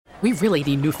We really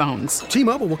need new phones.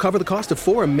 T-Mobile will cover the cost of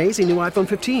 4 amazing new iPhone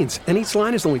 15s, and each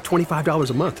line is only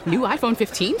 $25 a month. New iPhone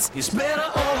 15s? It's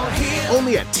better over here.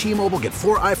 Only at T-Mobile, get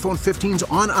 4 iPhone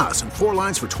 15s on us and 4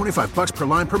 lines for $25 per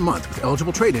line per month with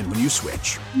eligible trade-in when you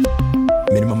switch.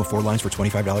 Minimum of 4 lines for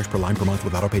 $25 per line per month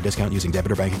with autopay discount using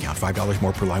debit or bank account. $5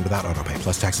 more per line without autopay,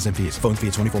 plus taxes and fees. Phone fee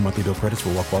at 24 monthly bill credits for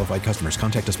well-qualified customers.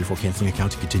 Contact us before canceling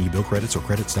account to continue bill credits or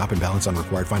credit stop and balance on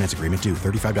required finance agreement due.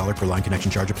 $35 per line connection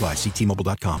charge applies. See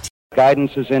T-Mobile.com.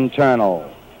 Guidance is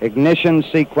internal. Ignition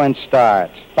sequence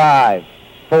starts. 5,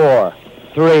 4,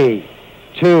 3,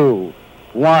 2,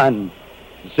 1,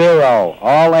 0.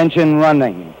 All engine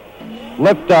running.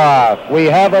 Liftoff. We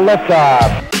have a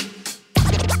liftoff.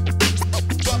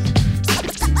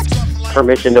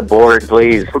 Permission to board,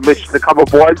 please. Permission to come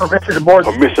aboard. Permission to board.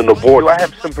 Permission to board. Do I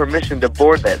have some permission to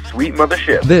board that sweet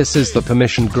mothership? This is the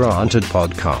Permission Granted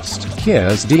podcast.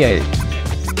 Here's DA.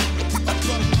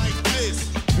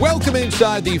 Welcome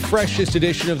inside the freshest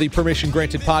edition of the Permission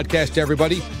Granted podcast,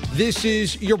 everybody. This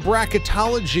is your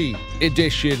bracketology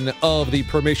edition of the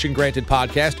Permission Granted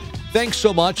podcast. Thanks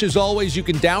so much. As always, you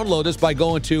can download us by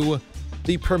going to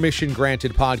the Permission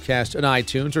Granted podcast on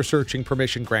iTunes or searching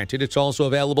Permission Granted. It's also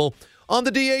available on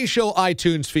the DA Show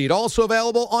iTunes feed. Also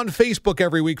available on Facebook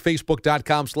every week,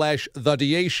 facebook.com/The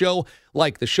DA Show.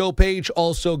 Like the show page.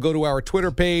 Also go to our Twitter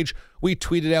page. We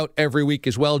tweet it out every week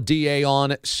as well, DA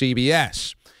on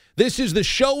CBS. This is the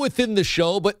show within the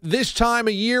show, but this time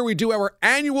of year we do our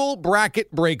annual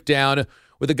bracket breakdown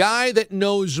with a guy that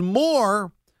knows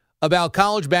more about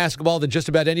college basketball than just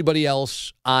about anybody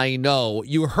else I know.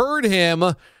 You heard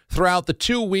him throughout the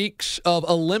 2 weeks of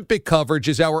Olympic coverage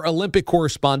as our Olympic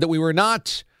correspondent. We were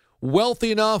not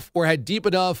wealthy enough or had deep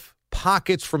enough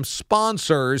pockets from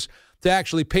sponsors to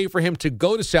actually pay for him to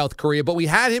go to South Korea, but we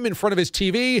had him in front of his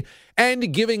TV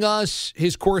and giving us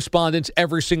his correspondence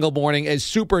every single morning as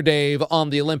Super Dave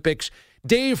on the Olympics.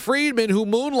 Dave Friedman, who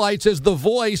moonlights as the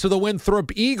voice of the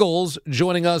Winthrop Eagles,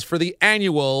 joining us for the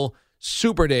annual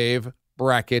Super Dave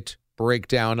bracket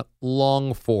breakdown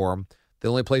long form. The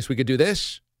only place we could do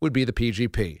this would be the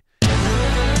PGP.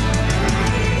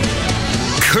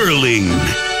 Curling,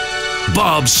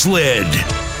 bobsled,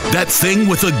 that thing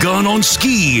with a gun on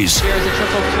skis. Here's a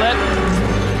triple flip.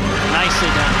 Nicely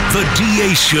done. The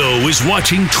DA Show is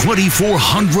watching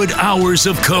 2,400 hours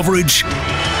of coverage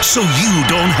so you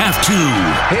don't have to.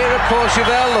 Here at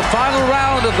Courchevel, the final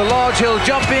round of the large hill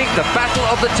jumping, the battle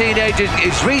of the teenagers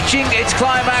is reaching its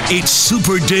climax. It's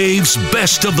Super Dave's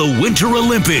Best of the Winter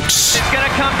Olympics. It's going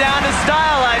to come down to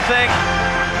style, I think.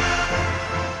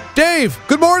 Dave,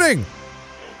 good morning.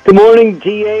 Good morning,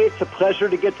 DA. It's a pleasure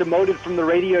to get demoted from the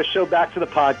radio show back to the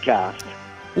podcast.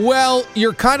 Well,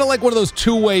 you're kind of like one of those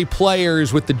two-way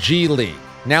players with the G League.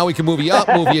 Now we can move you up,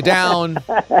 move you down,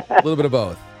 a little bit of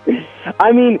both.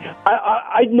 I mean,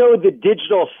 I know the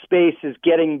digital space is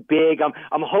getting big.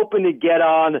 I'm hoping to get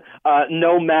on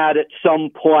Nomad at some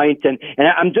point, and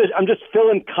I'm just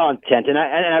filling content, and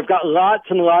I've got lots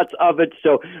and lots of it.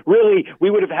 So really, we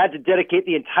would have had to dedicate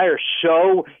the entire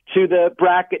show to the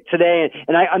bracket today,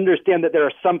 and I understand that there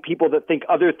are some people that think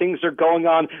other things are going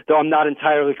on, though I'm not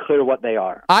entirely clear what they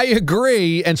are. I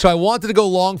agree, and so I wanted to go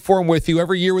long form with you.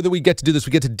 Every year that we get to do this,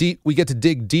 we get to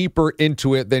dig deeper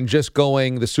into it than just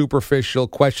going the superficial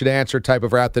question-answer type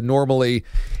of route that normally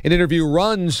an interview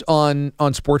runs on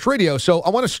sports radio. So I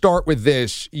want to start with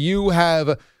this. You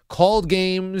have called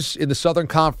games in the Southern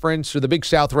Conference, or the Big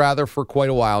South rather, for quite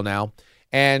a while now.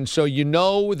 And so you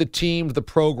know the teams, the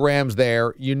programs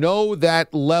there. You know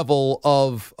that level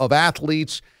of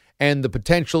athletes and the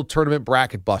potential tournament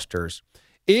bracket busters.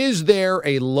 Is there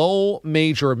a low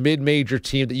major or mid-major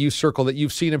team that you circle that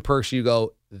you've seen in person, you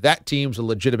go, that team's a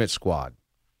legitimate squad?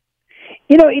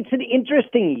 You know, it's an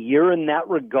interesting year in that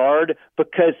regard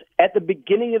because at the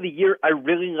beginning of the year, I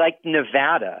really liked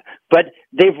Nevada, but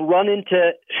they've run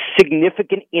into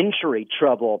significant injury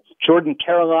trouble. Jordan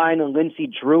Caroline and Lindsey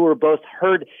Drew are both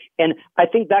hurt, and I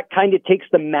think that kind of takes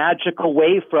the magic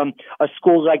away from a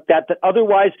school like that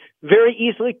otherwise very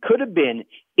easily could have been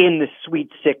in the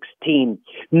Sweet 16.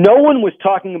 No one was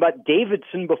talking about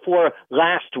Davidson before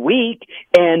last week,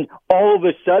 and all of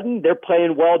a sudden they're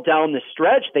playing well down the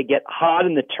stretch. They get hot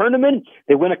in the tournament.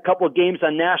 They win a couple of games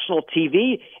on national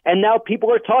TV, and now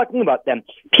people are talking about them.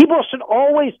 People should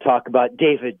always talk about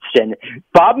Davidson.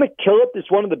 Bob McKillop is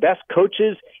one of the best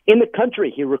coaches in the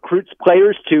country. He recruits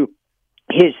players to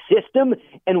his system,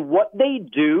 and what they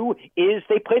do is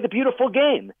they play the beautiful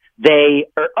game. They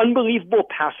are unbelievable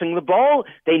passing the ball.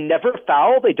 They never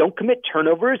foul. They don't commit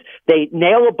turnovers. They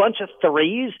nail a bunch of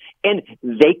threes, and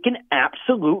they can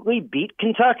absolutely beat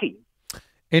Kentucky.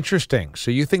 Interesting.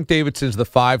 So you think Davidson's the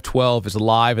 5-12 is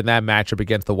alive in that matchup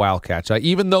against the Wildcats,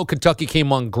 even though Kentucky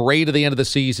came on great at the end of the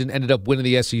season, ended up winning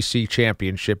the SEC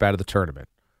championship out of the tournament?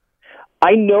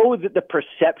 I know that the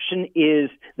perception is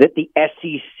that the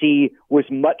SEC was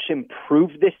much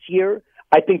improved this year.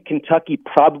 I think Kentucky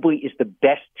probably is the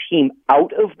best team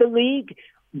out of the league,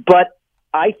 but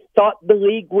I thought the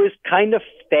league was kind of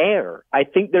fair. I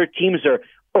think their teams are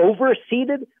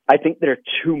overseeded. I think there are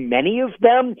too many of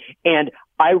them, and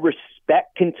I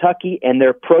respect Kentucky and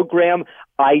their program.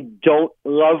 I don't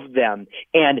love them.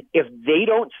 And if they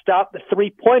don't stop the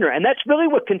three-pointer, and that's really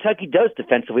what Kentucky does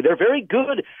defensively, they're very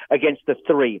good against the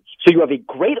three. So you have a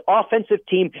great offensive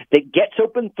team that gets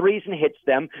open threes and hits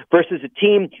them versus a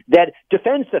team that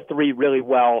defends the three really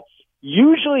well.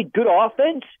 Usually good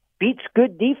offense beats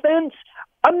good defense.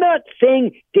 I'm not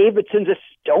saying Davidson's a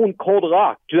stone-cold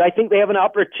lock. Do I think they have an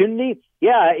opportunity?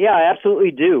 Yeah, I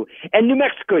absolutely do. And New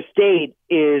Mexico State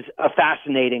is a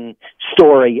fascinating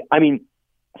story. I mean,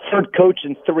 third coach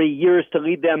in 3 years to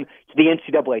lead them to the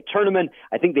NCAA tournament.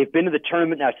 I think they've been to the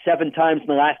tournament now 7 times in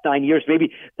the last 9 years,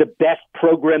 maybe the best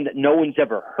program that no one's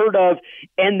ever heard of.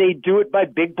 And they do it by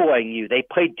big boying you. They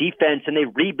play defense and they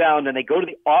rebound and they go to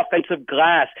the offensive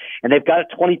glass and they've got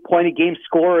a 20-point-a-game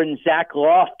scorer in Zach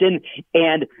Lofton.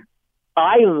 And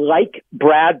I like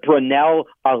Brad Brunell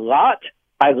a lot.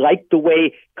 I like the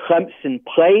way Clemson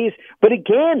plays, but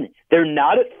again, they're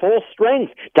not at full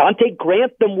strength. Dante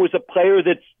Grantham was a player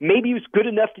that maybe was good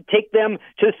enough to take them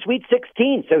to the Sweet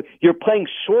 16. So you're playing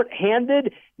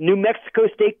shorthanded. New Mexico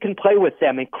State can play with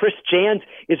them. And Chris Jans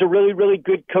is a really, really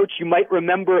good coach. You might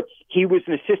remember he was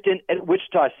an assistant at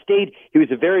Wichita State. He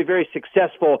was a very, very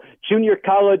successful junior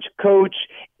college coach,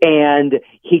 and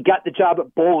he got the job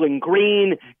at Bowling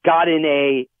Green, got in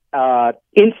a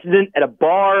incident at a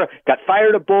bar, got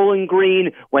fired at Bowling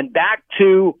Green, went back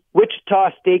to Wichita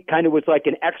State, kind of was like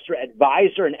an extra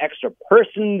advisor, an extra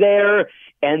person there,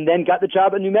 and then got the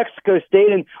job at New Mexico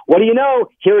State. And what do you know?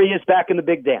 Here he is back in the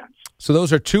big dance. So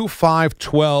those are 2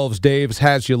 5-12s Dave's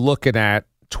has you looking at.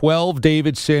 12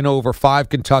 Davidson over 5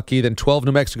 Kentucky, then 12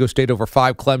 New Mexico State over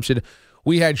 5 Clemson.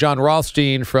 We had John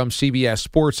Rothstein from CBS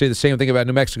Sports say the same thing about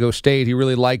New Mexico State. He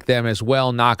really liked them as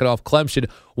well, knocking off Clemson.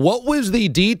 What was the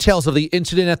details of the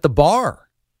incident at the bar?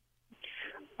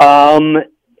 Kind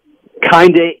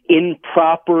of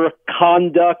improper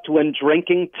conduct when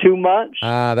drinking too much.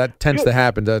 That tends to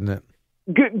happen, doesn't it?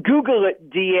 Google it,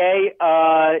 DA.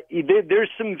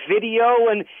 There's some video,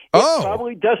 and it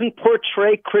probably doesn't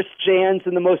portray Chris Jans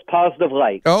in the most positive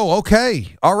light. Oh, okay.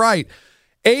 All right.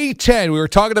 A-10, we were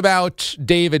talking about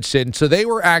Davidson. So they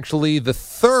were actually the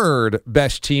 3rd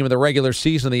best team in the regular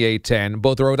season of the A-10.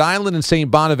 Both Rhode Island and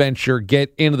St. Bonaventure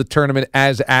get into the tournament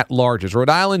as at-larges. Rhode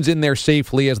Island's in there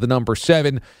safely as the number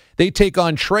 7. They take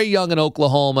on Trae Young and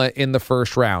Oklahoma in the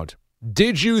first round.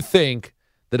 Did you think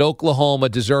that Oklahoma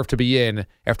deserved to be in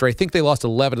after I think they lost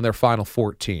 11 in their final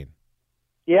 14?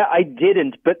 Yeah, I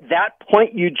didn't. But that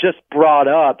point you just brought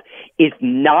up is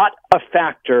not a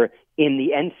factor in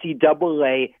the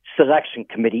NCAA selection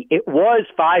committee. It was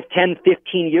 5, 10,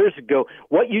 15 years ago.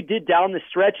 What you did down the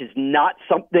stretch is not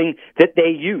something that they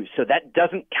use, so that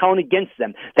doesn't count against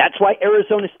them. That's why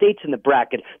Arizona State's in the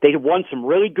bracket. They won some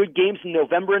really good games in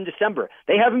November and December.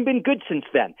 They haven't been good since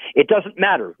then. It doesn't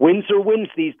matter. Wins are wins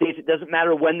these days. It doesn't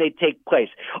matter when they take place.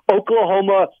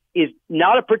 Oklahoma is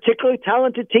not a particularly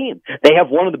talented team. They have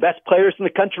one of the best players in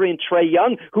the country in Trae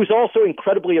Young, who's also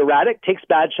incredibly erratic, takes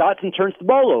bad shots, and turns the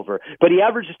ball over. But he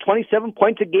averages 27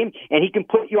 points a game, and he can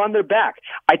put you on their back.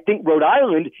 I think Rhode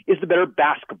Island is the better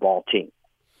basketball team.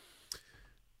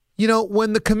 You know,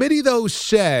 when the committee, though,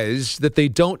 says that they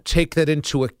don't take that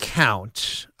into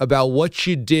account about what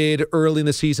you did early in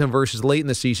the season versus late in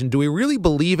the season, do we really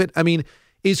believe it? I mean,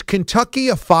 is Kentucky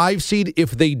a 5 seed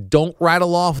if they don't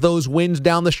rattle off those wins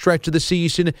down the stretch of the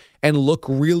season and look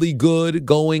really good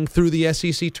going through the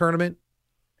SEC tournament?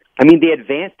 I mean, the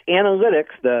advanced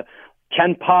analytics, the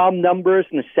Ken Palm numbers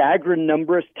and the Sagarin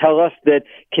numbers tell us that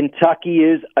Kentucky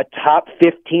is a top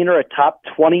 15 or a top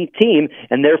 20 team,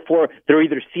 and therefore they're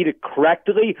either seeded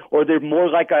correctly or they're more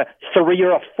like a 3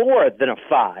 or a 4 than a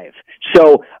 5.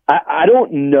 So I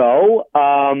don't know.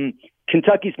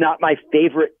 Kentucky's not my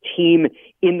favorite team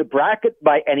in the bracket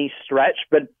by any stretch,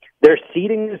 but their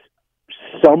seeding is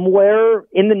somewhere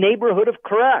in the neighborhood of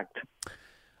correct.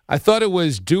 I thought it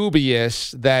was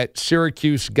dubious that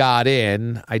Syracuse got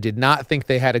in. I did not think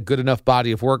they had a good enough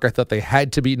body of work. I thought they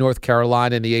had to beat North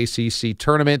Carolina in the ACC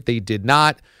tournament. They did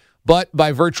not. But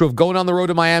by virtue of going on the road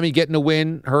to Miami, getting a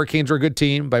win, Hurricanes are a good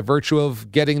team. By virtue of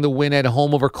getting the win at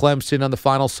home over Clemson on the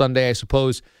final Sunday, I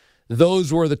suppose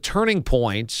those were the turning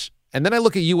points. And then I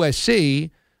look at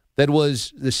USC. that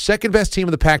was the second best team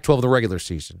in the Pac-12 in the regular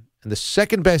season and the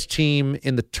second best team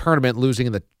in the tournament, losing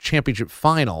in the championship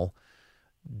final.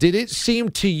 Did it seem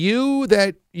to you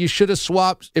that you should have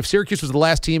swapped, if Syracuse was the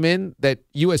last team in, that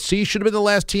USC should have been the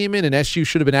last team in and SU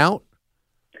should have been out?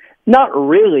 Not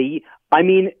really. I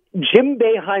mean, Jim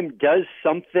Boeheim does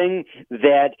something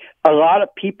that a lot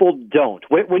of people don't.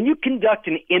 When you conduct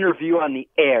an interview on the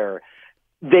air,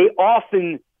 they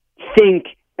often think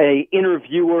a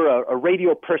interviewer, a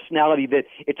radio personality, that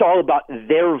it's all about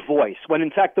their voice, when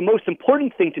in fact the most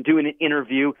important thing to do in an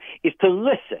interview is to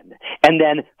listen and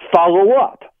then follow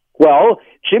up. Well,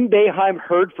 Jim Boeheim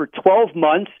heard for 12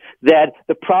 months that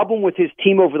the problem with his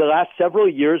team over the last several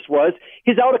years was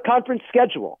his out-of-conference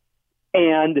schedule.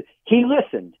 And he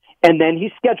listened, and then he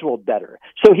scheduled better.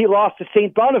 So he lost to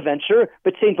St. Bonaventure,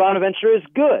 but St. Bonaventure is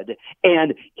good.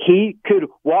 And he could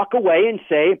walk away and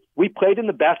say, we played in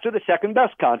the best or the second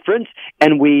best conference,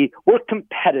 and we were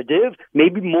competitive,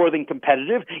 maybe more than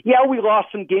competitive. Yeah, we lost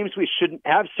some games we shouldn't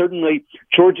have, certainly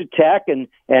Georgia Tech and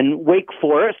Wake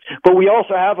Forest, but we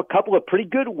also have a couple of pretty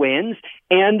good wins,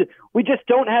 and we just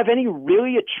don't have any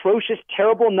really atrocious,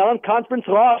 terrible non-conference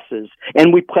losses.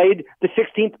 And we played the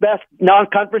 16th best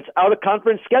non-conference,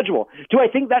 out-of-conference schedule. Do I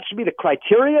think that should be the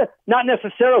criteria? Not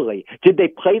necessarily. Did they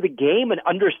play the game and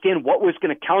understand what was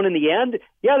going to count in the end?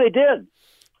 Yeah, they did.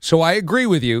 So I agree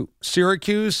with you.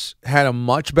 Syracuse had a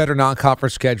much better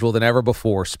non-conference schedule than ever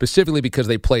before, specifically because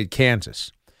they played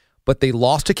Kansas. But they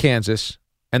lost to Kansas,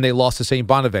 and they lost to St.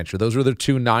 Bonaventure. Those were their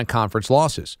two non-conference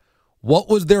losses. What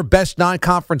was their best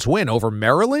non-conference win? Over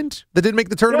Maryland that didn't make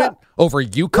the tournament? Yeah. Over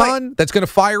UConn that's going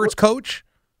to fire its coach?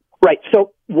 Right.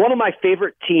 So one of my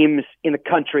favorite teams in the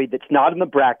country that's not in the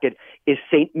bracket is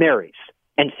St. Mary's.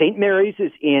 And St. Mary's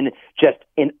is in just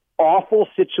an awful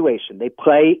situation. They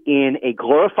play in a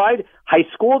glorified high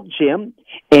school gym,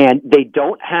 and they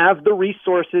don't have the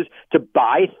resources to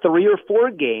buy 3 or 4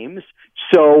 games,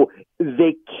 so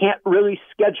they can't really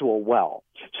schedule well.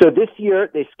 So this year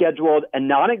they scheduled a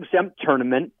non-exempt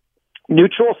tournament,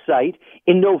 neutral site,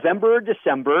 in November or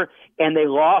December, and they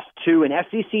lost to an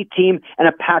SEC team and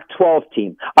a Pac-12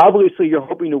 team. Obviously, you're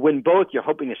hoping to win both. You're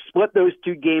hoping to split those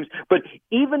 2 games. But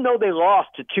even though they lost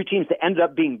to 2 teams that ended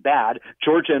up being bad,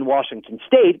 Georgia and Washington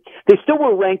State, they still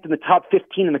were ranked in the top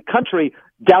 15 in the country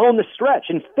down the stretch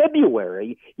in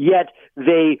February, yet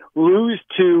they lose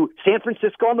to San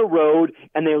Francisco on the road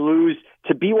and they lose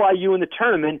to BYU in the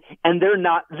tournament, and they're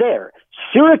not there.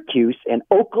 Syracuse and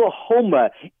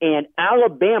Oklahoma and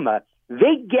Alabama,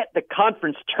 they get the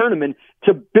conference tournament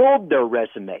to build their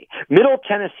resume. Middle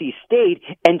Tennessee State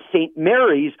and St.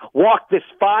 Mary's walk this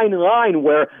fine line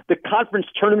where the conference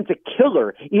tournament's a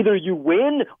killer. Either you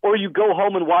win or you go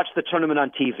home and watch the tournament on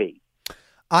TV.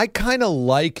 I kind of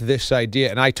like this idea,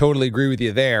 and I totally agree with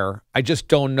you there. I just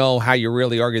don't know how you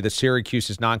really argue that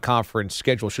Syracuse's non-conference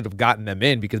schedule should have gotten them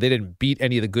in because they didn't beat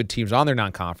any of the good teams on their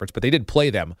non-conference, but they did play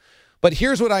them. But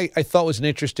here's what I thought was an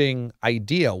interesting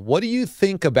idea. What do you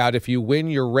think about if you win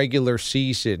your regular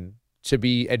season to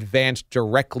be advanced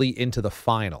directly into the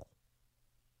final?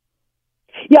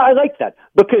 Yeah, I like that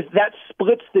because that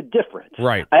splits the difference.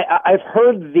 Right. I've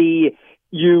heard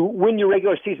you win your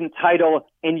regular season title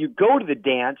and you go to the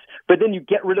dance, but then you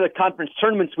get rid of the conference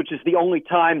tournaments, which is the only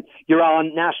time you're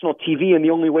on national TV and the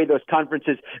only way those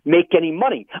conferences make any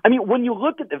money. I mean, when you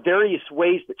look at the various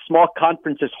ways that small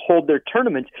conferences hold their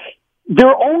tournaments, there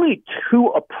are only 2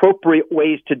 appropriate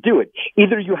ways to do it.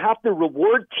 Either you have to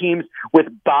reward teams with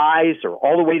buys or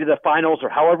all the way to the finals or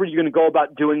however you're going to go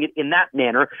about doing it in that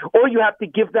manner, or you have to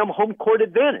give them home court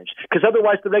advantage because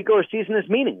otherwise the regular season is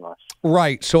meaningless.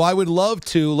 Right. So I would love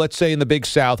to, let's say in the Big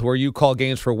South where you call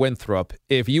games for Winthrop,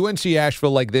 if UNC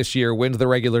Asheville like this year wins the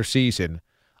regular season,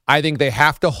 I think they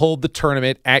have to hold the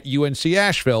tournament at UNC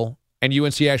Asheville, and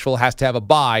UNC Asheville has to have a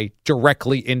bye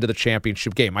directly into the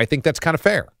championship game. I think that's kind of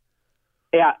fair.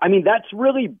 Yeah, I mean, that's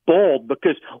really bold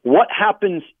because what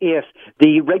happens if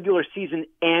the regular season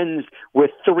ends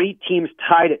with 3 teams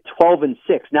tied at 12-6?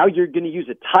 Now you're going to use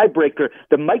a tiebreaker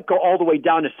that might go all the way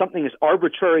down to something as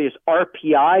arbitrary as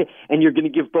RPI, and you're going to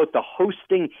give both the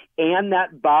hosting and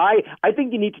that bye. I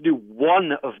think you need to do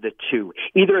one of the 2.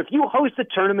 Either if you host a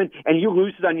tournament and you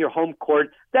lose it on your home court,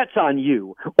 that's on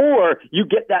you. Or you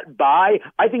get that bye.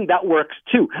 I think that works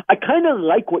too. I kind of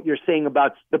like what you're saying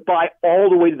about the bye all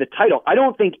the way to the title. I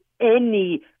don't think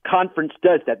any conference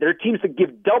does that. There are teams that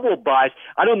give double buys.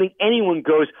 I don't think anyone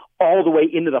goes all the way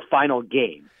into the final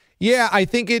game. Yeah, I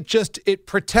think it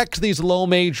protects these low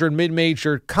major and mid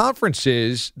major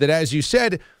conferences that, as you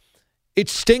said, it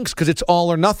stinks because it's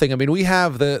all or nothing. I mean, we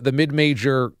have the mid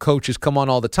major coaches come on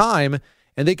all the time,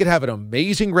 and they could have an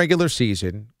amazing regular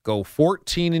season, go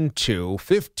 14-2,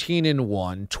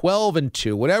 15-1,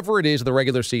 12-2, whatever it is in the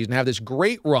regular season, have this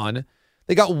great run.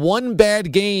 They got one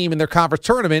bad game in their conference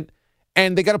tournament,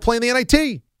 and they got to play in the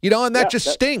NIT, and that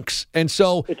stinks. And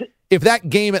so if that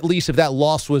game, at least if that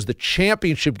loss was the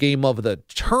championship game of the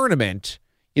tournament,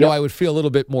 I would feel a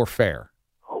little bit more fair.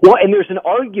 Well, and there's an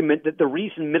argument that the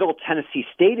reason Middle Tennessee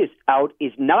State is out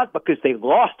is not because they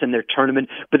lost in their tournament,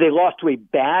 but they lost to a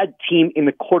bad team in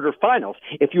the quarterfinals.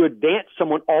 If you advance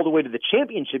someone all the way to the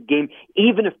championship game,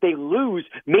 even if they lose,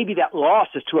 maybe that loss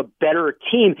is to a better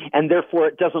team, and therefore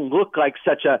it doesn't look like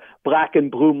such a black and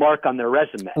blue mark on their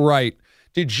resume. Right.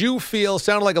 Did you feel,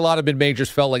 sounded like a lot of mid-majors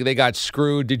felt like they got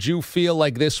screwed. Did you feel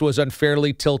like this was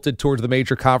unfairly tilted towards the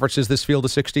major conferences, this field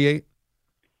of 68?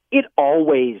 It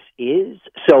always is,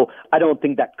 so I don't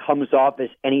think that comes off as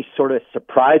any sort of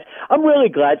surprise. I'm really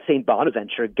glad St.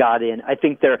 Bonaventure got in. I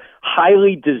think they're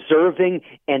highly deserving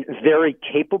and very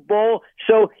capable.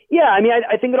 So, yeah,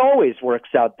 I think it always works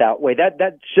out that way.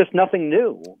 That's just nothing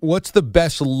new. What's the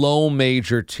best low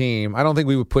major team? I don't think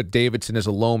we would put Davidson as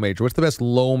a low major. What's the best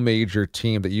low major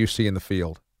team that you see in the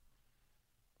field?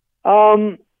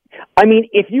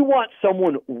 If you want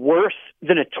someone worse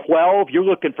than a 12, you're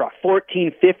looking for a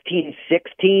 14, 15,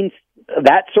 16,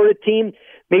 that sort of team,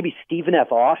 maybe Stephen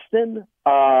F. Austin.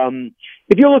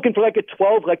 If you're looking for like a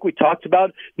 12, like we talked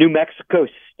about, New Mexico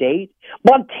State.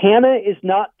 Montana is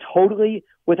not totally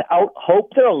without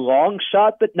hope. They're a long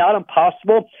shot, but not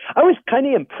impossible. I was kind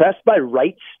of impressed by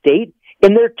Wright State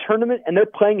in their tournament, and they're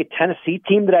playing a Tennessee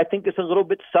team that I think is a little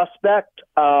bit suspect.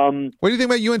 What do you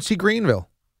think about UNC Greenville?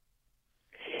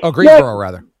 Oh, Greensboro,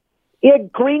 rather. Yeah,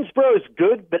 Greensboro is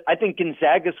good, but I think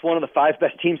Gonzaga is one of the 5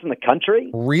 best teams in the country.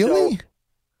 Really?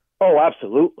 Oh,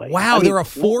 absolutely. Wow, they're a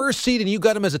 4 seed, and you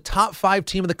got them as a top 5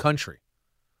 team in the country.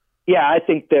 Yeah, I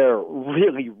think they're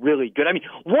really, really good.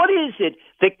 What is it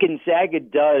that Gonzaga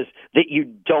does that you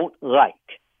don't like?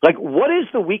 Like, what is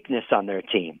the weakness on their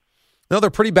team? No, they're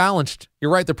pretty balanced.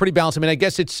 You're right, they're pretty balanced. I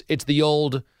guess it's the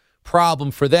old problem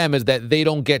for them is that they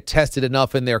don't get tested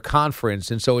enough in their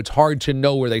conference, and so it's hard to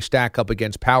know where they stack up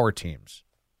against power teams.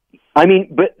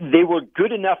 But they were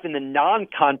good enough in the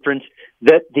non-conference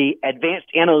that the advanced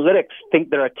analytics think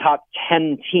they're a top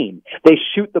 10 team. They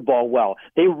shoot the ball well.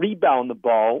 They rebound the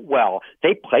ball well.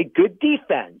 They play good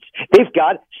defense. They've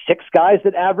got 6 guys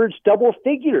that average double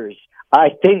figures. I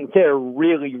think they're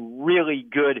really, really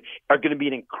good, are going to be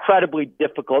an incredibly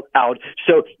difficult out.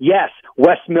 So, yes,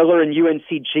 Wes Miller and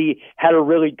UNCG had a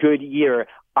really good year.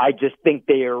 I just think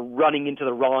they are running into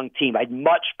the wrong team. I'd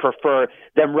much prefer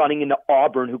them running into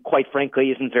Auburn, who, quite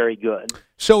frankly, isn't very good.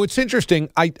 So it's interesting.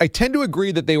 I tend to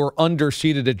agree that they were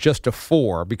underseeded at just a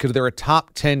 4 because they're a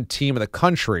top 10 team in the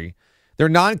country. Their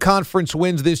non-conference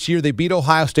wins this year, they beat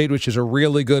Ohio State, which is a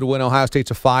really good win. Ohio State's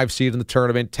a 5 seed in the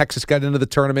tournament. Texas got into the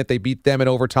tournament. They beat them in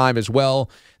overtime as well.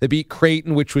 They beat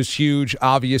Creighton, which was huge,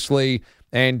 obviously,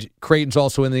 and Creighton's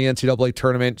also in the NCAA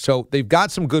tournament. So they've got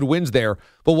some good wins there.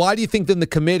 But why do you think then the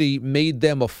committee made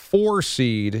them a 4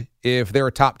 seed if they're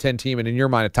a top 10 team and, in your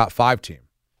mind, a top 5 team?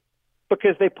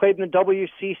 Because they played in the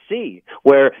WCC,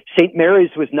 where St.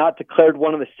 Mary's was not declared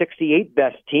one of the 68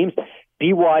 best teams.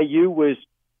 BYU was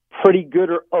pretty good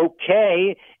or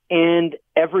okay, and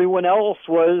everyone else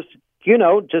was,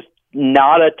 just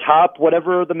not a top,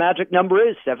 whatever the magic number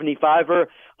is, 75 or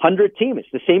 100 team. It's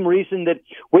the same reason that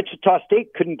Wichita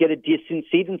State couldn't get a decent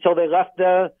seed until they left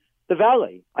the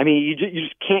Valley. You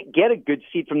just can't get a good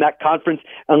seed from that conference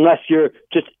unless you're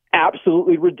just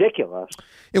absolutely ridiculous.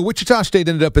 Yeah, Wichita State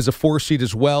ended up as a 4 seed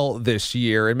as well this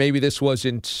year, and maybe this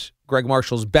wasn't Greg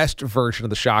Marshall's best version of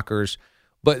the Shockers,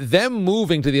 but them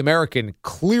moving to the American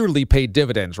clearly paid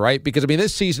dividends, right? Because,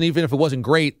 this season, even if it wasn't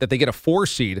great that they get a 4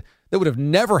 seed, that would have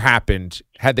never happened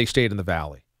had they stayed in the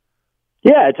Valley.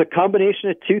 Yeah, it's a combination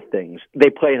of 2 things.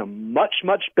 They play in a much,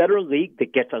 much better league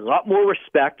that gets a lot more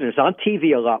respect and is on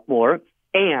TV a lot more,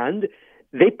 and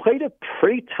they played a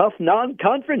pretty tough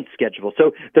non-conference schedule.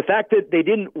 So the fact that they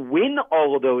didn't win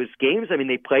all of those games,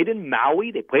 they played in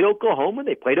Maui, they played Oklahoma,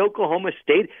 they played Oklahoma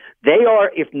State. They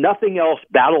are, if nothing else,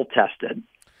 battle-tested.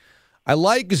 I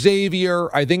like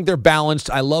Xavier. I think they're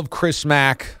balanced. I love Chris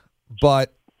Mack,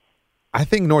 but I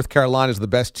think North Carolina is the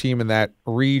best team in that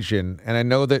region, and I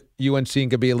know that UNC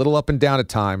can be a little up and down at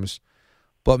times,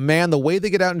 but, man, the way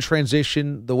they get out in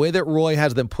transition, the way that Roy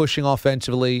has them pushing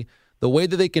offensively, the way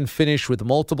that they can finish with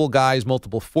multiple guys,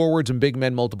 multiple forwards and big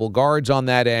men, multiple guards on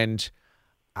that end,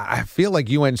 I feel like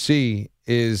UNC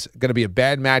is going to be a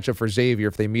bad matchup for Xavier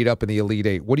if they meet up in the Elite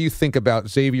Eight. What do you think about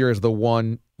Xavier as the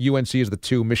 1, UNC as the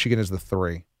 2, Michigan as the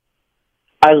 3?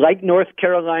 I like North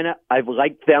Carolina. I've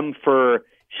liked them for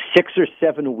 6 or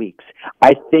 7 weeks.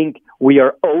 I think we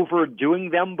are overdoing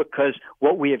them because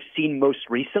what we have seen most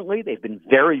recently, they've been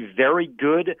very, very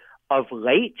good of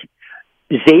late.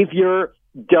 Xavier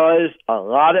does a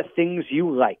lot of things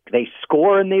you like. They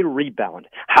score and they rebound.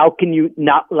 How can you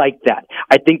not like that?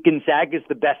 I think Gonzaga is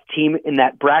the best team in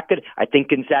that bracket. I think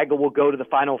Gonzaga will go to the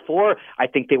Final Four. I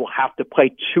think they will have to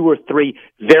play 2 or 3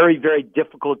 very, very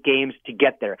difficult games to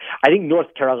get there. I think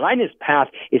North Carolina's path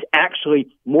is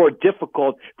actually more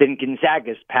difficult than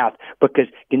Gonzaga's path because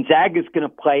Gonzaga is going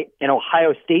to play an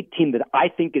Ohio State team that I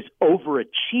think is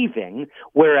overachieving,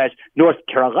 whereas North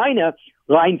Carolina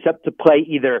lines up to play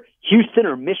either Houston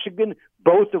or Michigan,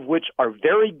 both of which are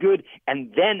very good, and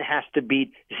then has to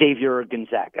beat Xavier or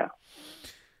Gonzaga.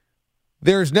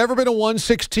 There's never been a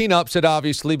 116 upset,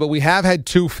 obviously, but we have had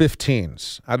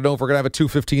 215s. I don't know if we're going to have a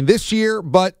 215 this year,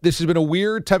 but this has been a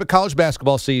weird type of college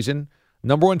basketball season.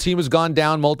 Number one team has gone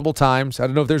down multiple times. I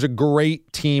don't know if there's a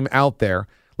great team out there.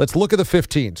 Let's look at the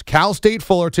 15s. Cal State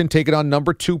Fullerton taking on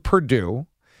number 2 Purdue.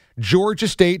 Georgia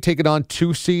State taking on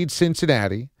 2 seed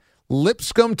Cincinnati.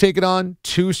 Lipscomb taking on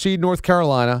 2 seed North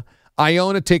Carolina.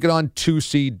 Iona taking on 2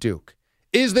 seed Duke.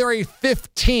 Is there a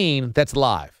 15 that's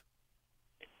live?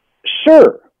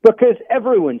 Sure, because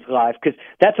everyone's live, because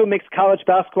that's what makes college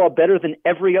basketball better than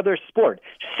every other sport.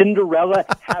 Cinderella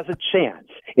has a chance.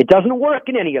 It doesn't work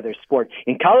in any other sport.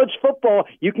 In college football,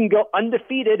 you can go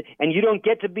undefeated and you don't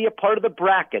get to be a part of the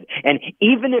bracket. And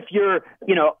even if you're,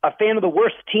 a fan of the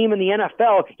worst team in the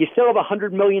NFL, you still have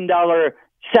 $100 million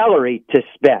salary to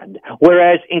spend.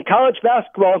 Whereas in college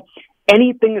basketball,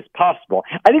 anything is possible.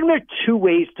 I think there are 2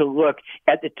 ways to look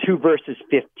at the 2 versus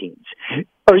 15s.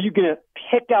 Are you going to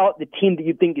pick out the team that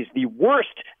you think is the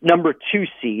worst number 2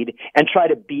 seed and try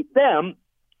to beat them?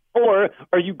 Or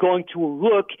are you going to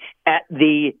look at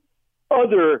the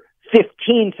other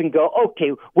 15s and go,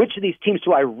 okay, which of these teams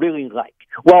do I really like?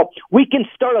 Well, we can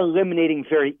start eliminating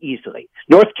very easily.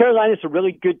 North Carolina is a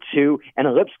really good 2, and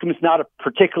Lipscomb is not a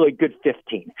particularly good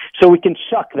 15. So we can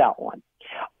chuck that one.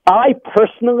 I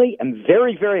personally am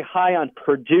very, very high on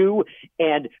Purdue,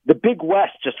 and the Big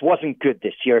West just wasn't good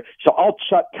this year, so I'll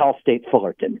chuck Cal State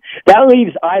Fullerton. That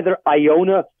leaves either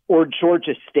Iona or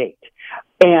Georgia State.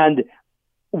 And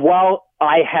while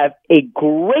I have a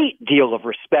great deal of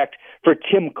respect for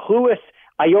Tim Cluess,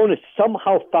 Iona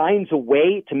somehow finds a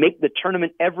way to make the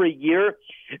tournament every year.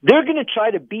 They're going to try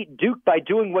to beat Duke by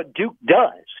doing what Duke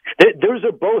does. Those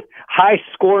are both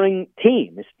high-scoring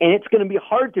teams, and it's going to be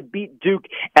hard to beat Duke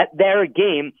at their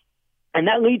game. And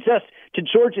that leads us to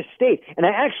Georgia State. And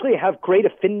I actually have great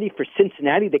affinity for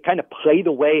Cincinnati. They kind of play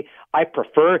the way I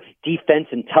prefer, defense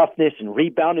and toughness and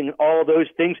rebounding and all those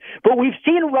things. But we've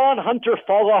seen Ron Hunter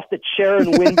fall off the chair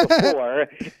and win before.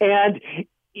 And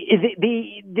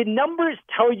the numbers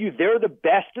tell you they're the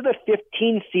best of the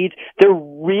 15 seeds. They're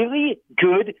really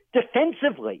good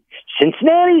defensively.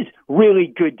 Cincinnati's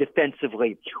really good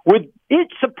defensively. Would it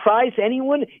surprise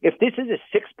anyone if this is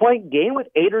a 6-point game with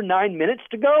 8 or 9 minutes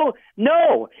to go?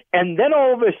 No. And then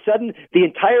all of a sudden, the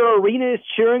entire arena is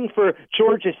cheering for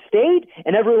Georgia State,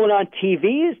 and everyone on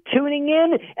TV is tuning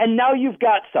in, and now you've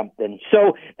got something.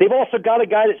 So they've also got a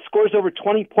guy that scores over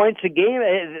 20 points a game.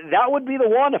 That would be the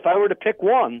one if I were to pick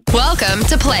one. Welcome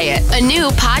to Play It, a new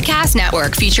podcast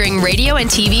network featuring radio and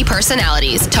TV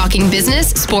personalities talking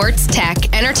business, sports,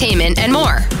 tech, entertainment, and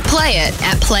more. Play it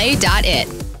at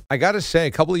play.it. I got to say,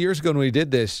 a couple of years ago when we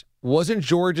did this, wasn't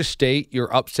Georgia State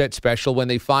your upset special when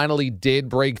they finally did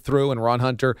break through and Ron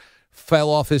Hunter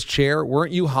fell off his chair?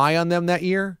 Weren't you high on them that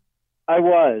year? I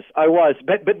was.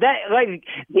 But that,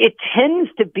 it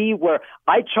tends to be where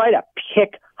I try to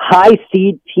pick high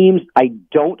seed teams I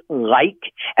don't like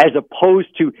as opposed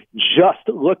to just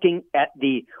looking at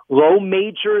the low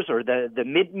majors or the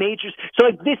mid majors. So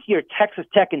like this year, Texas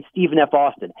Tech and Stephen F.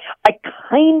 Austin. I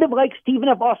kind of like Stephen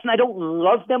F. Austin. I don't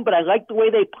love them, but I like the way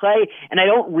they play, and I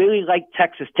don't really like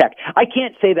Texas Tech. I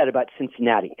can't say that about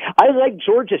Cincinnati. I like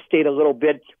Georgia State a little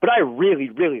bit, but I really,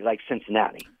 really like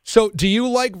Cincinnati. So do you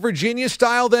like Virginia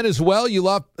style then as well? You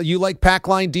like pack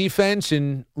line defense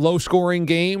and low-scoring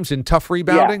games and tough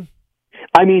rebounding? Yeah.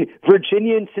 I mean,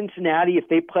 Virginia and Cincinnati, if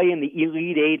they play in the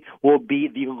Elite Eight, will be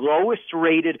the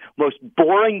lowest-rated, most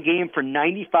boring game for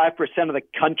 95% of the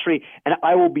country, and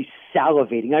I will be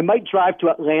salivating. I might drive to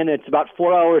Atlanta. It's about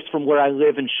 4 hours from where I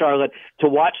live in Charlotte to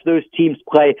watch those teams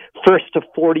play first to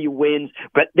 40 wins,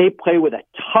 but they play with a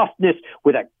toughness,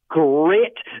 with a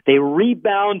grit. They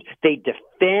rebound. They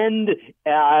defend.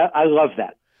 I love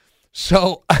that.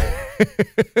 So...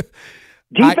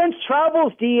 Defense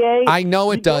travels, DA. I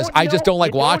know it does. I just don't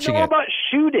like watching it. You don't know about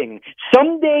shooting.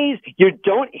 Some days you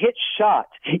don't hit shots.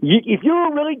 If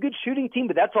you're a really good shooting team,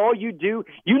 but that's all you do,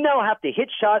 you now have to hit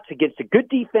shots against a good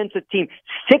defensive team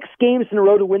 6 games in a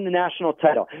row to win the national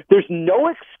title. There's no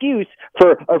excuse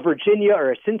for a Virginia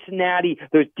or a Cincinnati,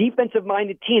 those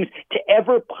defensive-minded teams, to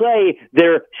ever play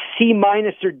their C-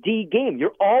 or D game.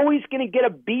 You're always going to get a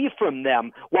B from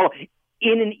them. Well,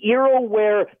 in an era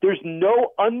where there's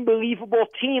no unbelievable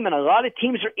team and a lot of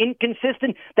teams are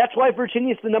inconsistent, that's why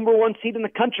Virginia's the number 1 seed in the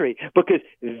country, because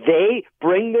they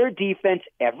bring their defense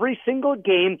every single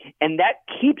game, and that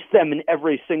keeps them in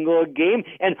every single game.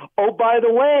 And, oh, by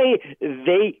the way,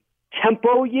 they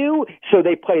tempo you, so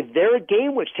they play their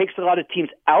game, which takes a lot of teams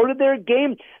out of their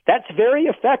game. That's very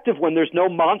effective when there's no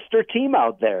monster team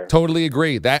out there. Totally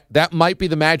agree. That might be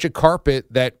the magic carpet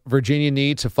that Virginia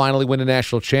needs to finally win a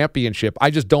national championship.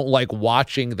 I just don't like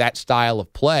watching that style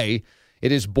of play.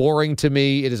 It is boring to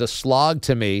me. It is a slog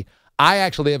to me. I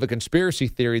actually have a conspiracy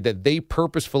theory that they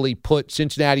purposefully put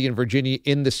Cincinnati and Virginia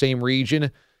in the same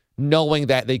region, knowing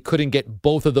that they couldn't get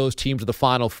both of those teams to the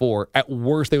Final Four. At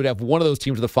worst, they would have one of those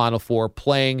teams to the Final Four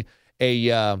playing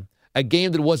a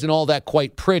game that wasn't all that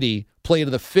quite pretty, played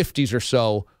in the 50s or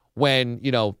so when,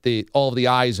 all of the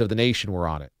eyes of the nation were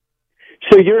on it.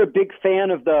 So you're a big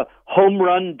fan of the home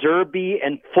run derby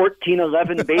and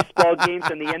 14-11 baseball games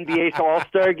and the NBA's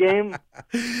All-Star game?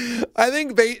 I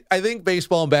think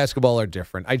baseball and basketball are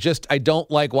different. I don't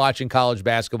like watching college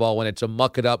basketball when it's a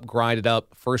muck it up, grind it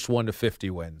up, first 1 to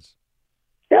 50 wins.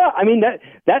 Yeah, I mean,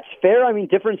 that's fair. I mean,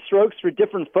 different strokes for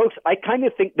different folks. I kind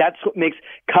of think that's what makes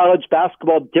college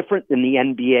basketball different than the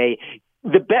NBA.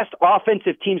 The best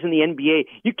offensive teams in the NBA,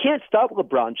 you can't stop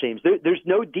LeBron James. There's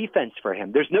no defense for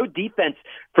him. There's no defense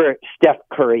for Steph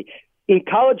Curry. In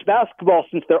college basketball,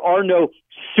 since there are no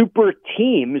super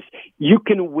teams, you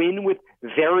can win with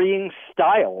varying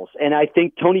styles. And I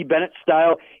think Tony Bennett's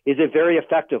style is a very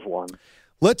effective one.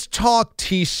 Let's talk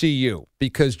TCU,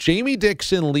 because Jamie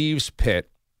Dixon leaves Pitt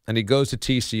and he goes to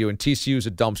TCU, and TCU is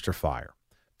a dumpster fire.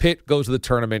 Pitt goes to the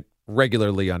tournament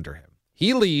regularly under him.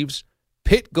 He leaves.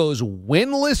 Pitt goes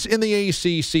winless in the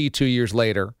ACC 2 years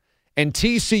later, and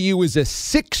TCU is a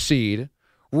 6 seed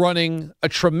running a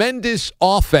tremendous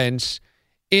offense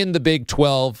in the Big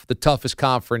 12, the toughest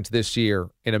conference this year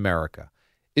in America.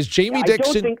 Is Jamie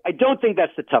Dixon... I don't think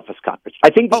that's the toughest conference. I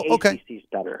think the ACC is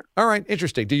better. All right,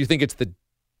 interesting. Do you think it's the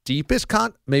deepest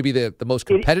maybe the most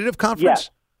competitive conference?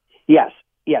 Yes.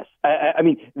 I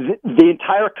mean, the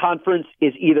entire conference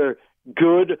is either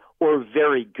good or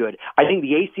very good. I think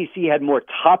the ACC had more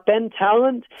top-end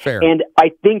talent. Fair. And I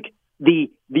think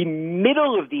the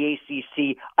middle of the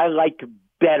ACC I like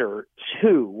better,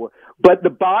 too. But the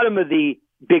bottom of the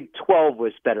Big 12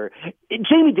 was better.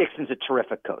 Jamie Dixon's a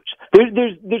terrific coach.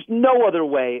 There's no other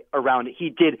way around it.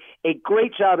 He did a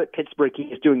great job at Pittsburgh. He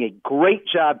is doing a great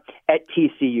job at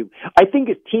TCU. I think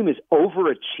his team is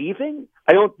overachieving.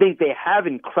 I don't think they have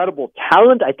incredible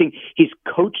talent. I think he's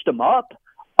coached them up.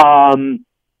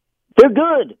 They're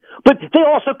good, but they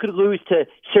also could lose to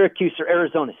Syracuse or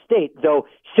Arizona State, though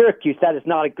Syracuse, that is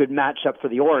not a good matchup for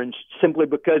the Orange, simply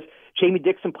because Jamie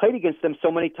Dixon played against them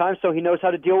so many times, so he knows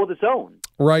how to deal with his own.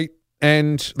 Right,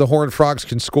 and the Horned Frogs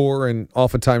can score, and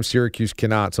oftentimes Syracuse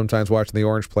cannot. Sometimes watching the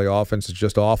Orange play offense is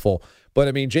just awful. But,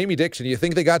 I mean, Jamie Dixon, you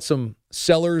think they got some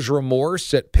seller's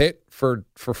remorse at Pitt for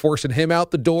forcing him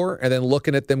out the door and then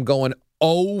looking at them going,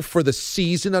 for the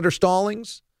season under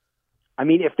Stallings? I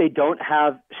mean, if they don't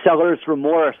have seller's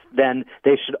remorse, then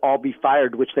they should all be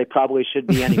fired, which they probably should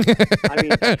be anyway. I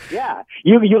mean, yeah,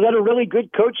 you let a really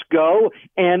good coach go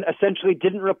and essentially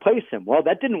didn't replace him. Well,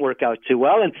 that didn't work out too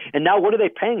well. And now what are they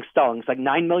paying Stallings? Like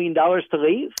 $9 million to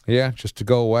leave? Yeah, just to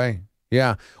go away.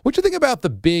 Yeah. What do you think about the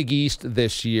Big East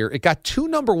this year? It got 2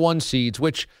 number 1 seeds,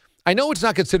 which I know it's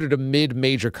not considered a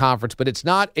mid-major conference, but it's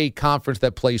not a conference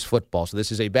that plays football. So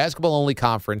this is a basketball-only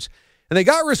conference. And they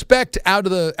got respect out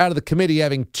of the committee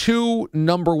having 2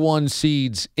 number 1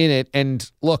 seeds in it.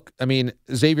 And look, I mean,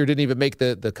 Xavier didn't even make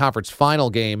the conference final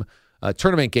game,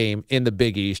 tournament game in the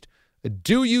Big East.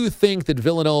 Do you think that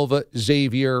Villanova,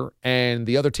 Xavier, and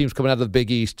the other teams coming out of the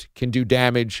Big East can do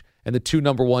damage, and the 2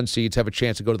 number 1 seeds have a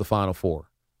chance to go to the Final Four?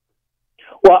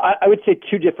 Well, I would say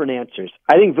 2 different answers.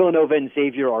 I think Villanova and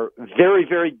Xavier are very,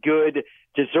 very good,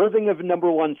 deserving of a number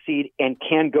 1 seed, and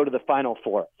can go to the Final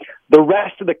Four. The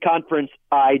rest of the conference,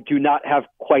 I do not have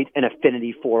quite an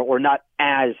affinity for, or not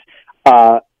as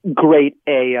great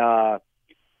a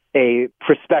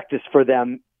prospectus for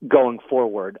them going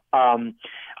forward.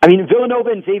 I mean, Villanova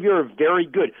and Xavier are very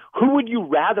good. Who would you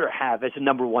rather have as a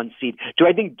number 1 seed? Do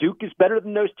I think Duke is better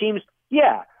than those teams?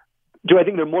 Yeah. Do I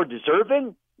think they're more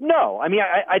deserving? No. I mean,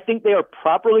 I think they are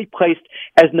properly placed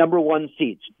as number one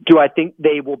seeds. Do I think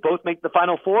they will both make the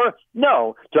Final Four?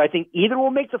 No. Do I think either will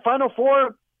make the Final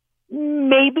Four?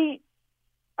 Maybe.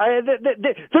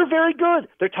 They're very good.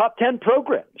 They're top 10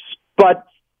 programs. But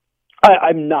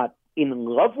I'm not in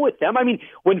love with them. I mean,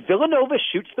 when Villanova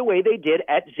shoots the way they did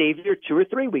at Xavier 2 or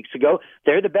 3 weeks ago,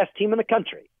 they're the best team in the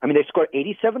country. I mean, they score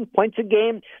 87 points a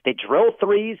game. They drill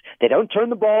threes. They don't turn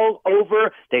the ball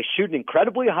over. They shoot an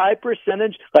incredibly high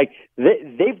percentage. Like,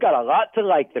 they've got a lot to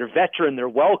like. They're veteran. They're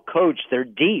well coached. They're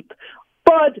deep.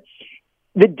 But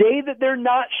the day that they're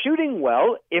not shooting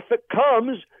well, if it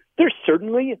comes, they're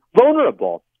certainly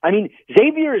vulnerable. I mean,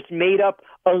 Xavier is made up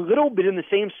a little bit in the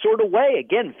same sort of way.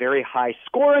 Again, very high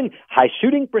scoring, high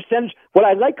shooting percentage. What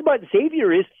I like about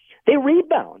Xavier is they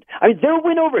rebound. I mean, their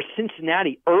win over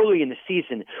Cincinnati early in the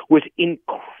season was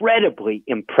incredibly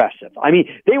impressive. I mean,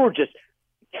 they were just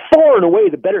far and away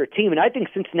the better team, and I think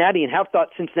Cincinnati, and have thought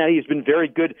Cincinnati has been very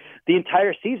good the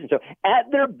entire season. So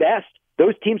at their best,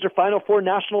 those teams are Final Four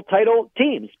national title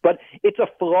teams. But it's a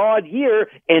flawed year,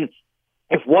 and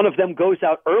if one of them goes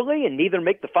out early and neither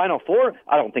make the Final Four,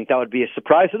 I don't think that would be a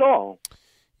surprise at all.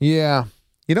 Yeah.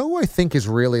 You know who I think is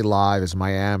really live is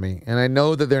Miami. And I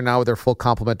know that they're now with their full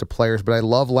complement of players, but I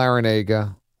love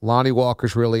Larinaga. Lonnie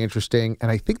Walker's really interesting.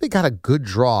 And I think they got a good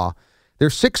draw. They're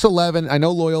 6-11. I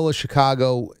know Loyola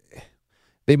Chicago,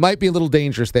 they might be a little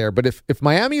dangerous there. But if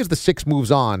Miami as the 6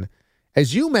 moves on,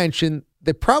 as you mentioned,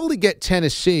 they probably get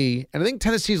Tennessee. And I think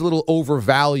Tennessee is a little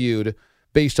overvalued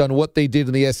based on what they did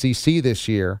in the SEC this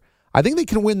year. I think they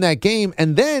can win that game,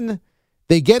 and then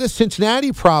they get a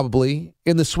Cincinnati probably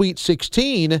in the Sweet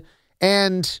 16,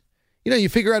 and you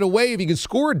figure out a way if you can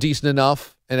score decent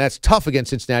enough, and that's tough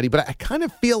against Cincinnati, but I kind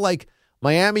of feel like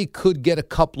Miami could get a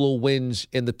couple of wins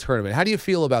in the tournament. How do you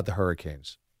feel about the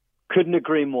Hurricanes? Couldn't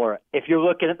agree more. If you're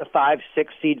looking at the 5-6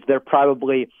 seeds, they're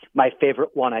probably my favorite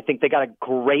one. I think they got a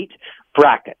great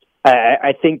bracket.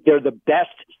 I think they're the best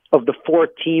of the 4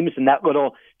 teams in that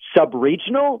little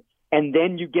sub-regional, and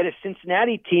then you get a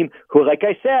Cincinnati team who, like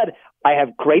I said, I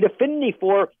have great affinity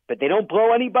for, but they don't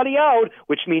blow anybody out,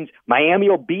 which means Miami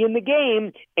will be in the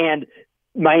game, and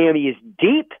Miami is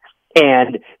deep,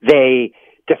 and they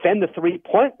defend the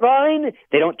three-point line.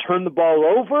 They don't turn the ball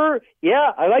over.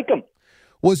 Yeah, I like them.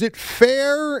 Was it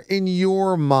fair in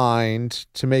your mind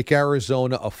to make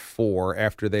Arizona a 4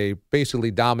 after they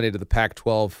basically dominated the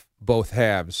Pac-12 both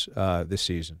halves this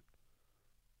season?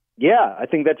 Yeah, I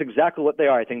think that's exactly what they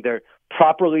are. I think they're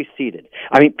properly seated.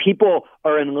 I mean, people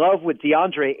are in love with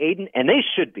DeAndre Ayton, and they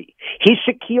should be. He's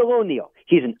Shaquille O'Neal.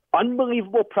 He's an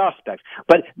unbelievable prospect.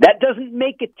 But that doesn't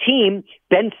make a team.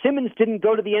 Ben Simmons didn't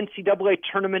go to the NCAA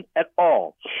tournament at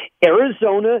all.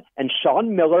 Arizona and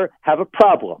Sean Miller have a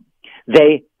problem.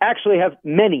 They actually have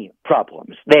many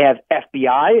problems. They have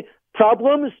FBI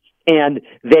problems, and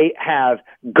they have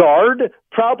guard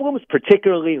problems,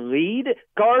 particularly lead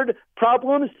guard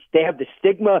problems. They have the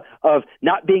stigma of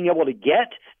not being able to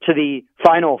get to the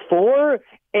Final Four,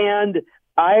 and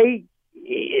I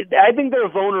think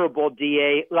they're vulnerable,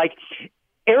 DA. Like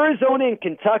Arizona and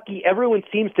Kentucky, everyone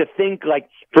seems to think like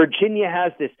Virginia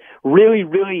has this really,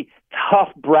 really tough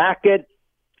bracket.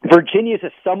 Virginia's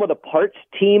a sum-of-the-parts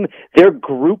team. Their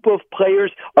group of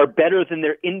players are better than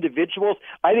their individuals.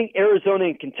 I think Arizona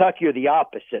and Kentucky are the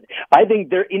opposite. I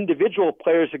think their individual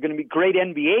players are going to be great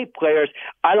NBA players.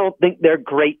 I don't think they're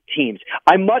great teams.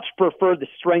 I much prefer the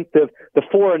strength of the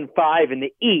 4 and 5 in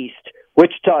the East,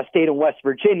 Wichita State and West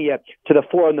Virginia, to the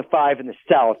 4 and the 5 in the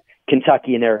South,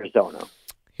 Kentucky and Arizona.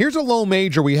 Here's a low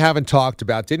major we haven't talked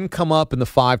about. Didn't come up in the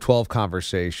 5-12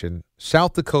 conversation.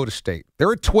 South Dakota State.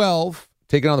 They're at 12.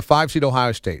 Taking on the 5-seed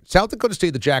Ohio State. South Dakota State,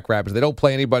 the Jackrabbits, they don't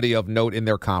play anybody of note in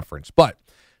their conference. But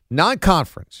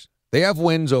non-conference, they have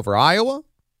wins over Iowa,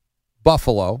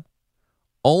 Buffalo,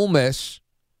 Ole Miss,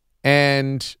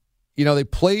 and, they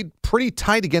played pretty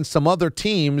tight against some other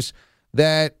teams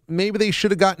that maybe they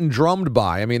should have gotten drummed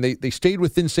by. I mean, they stayed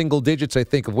within single digits, I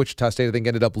think, of Wichita State. I think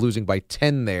ended up losing by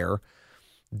 10 there.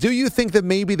 Do you think that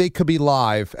maybe they could be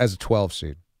live as a 12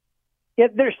 seed? Yeah,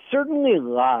 they're certainly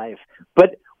live,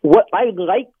 but what I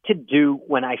like to do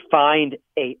when I find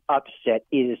a upset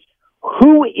is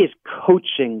who is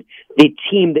coaching the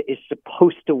team that is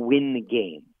supposed to win the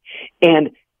game. And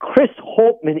Chris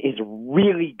Holtmann is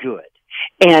really good.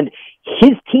 And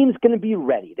his team's going to be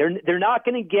ready. They're not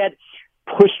going to get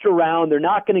pushed around. They're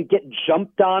not going to get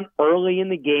jumped on early in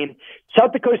the game.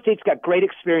 South Dakota State's got great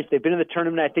experience. They've been in the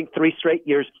tournament, I think, 3 straight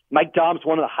years. Mike Daum's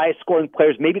one of the highest scoring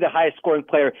players, maybe the highest scoring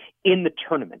player in the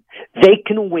tournament. They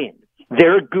can win.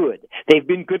 They're good. They've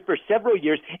been good for several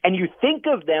years, and you think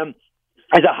of them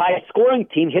as a high-scoring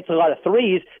team, hits a lot of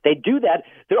threes. They do that.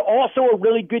 They're also a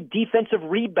really good defensive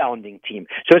rebounding team.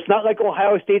 So it's not like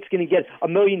Ohio State's going to get a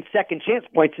million second chance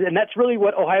points, and that's really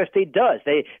what Ohio State does.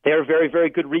 They're a very, very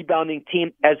good rebounding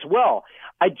team as well.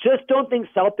 I just don't think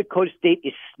South Dakota State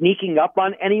is sneaking up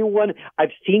on anyone.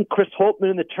 I've seen Chris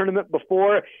Holtmann in the tournament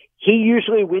before. He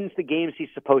usually wins the games he's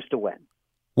supposed to win.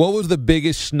 What was the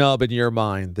biggest snub in your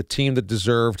mind, the team that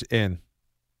deserved in?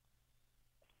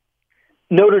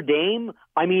 Notre Dame,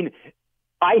 I mean,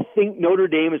 I think Notre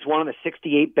Dame is one of the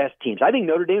 68 best teams. I think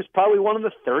Notre Dame is probably one of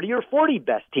the 30 or 40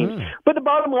 best teams. But the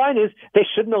bottom line is they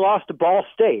shouldn't have lost to Ball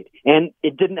State, and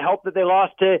it didn't help that they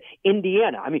lost to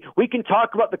Indiana. I mean, we can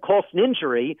talk about the Colson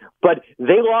injury, but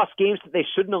they lost games that they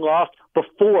shouldn't have lost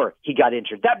before he got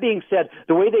injured. That being said,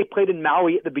 the way they played in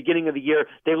Maui at the beginning of the year,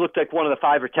 they looked like one of the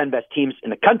 5 or 10 best teams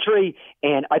in the country,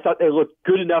 and I thought they looked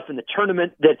good enough in the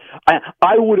tournament that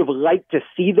I would have liked to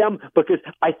see them because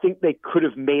I think they could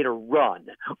have made a run.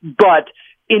 But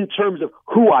in terms of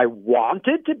who I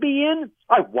wanted to be in,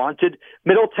 I wanted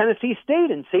Middle Tennessee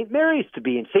State and St. Mary's to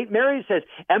be in. St. Mary's has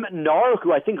Emmett Narr,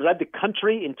 who I think led the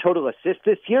country in total assists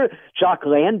this year. Jock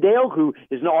Landale, who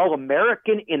is an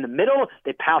All-American in the middle.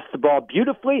 They pass the ball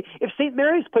beautifully. If St.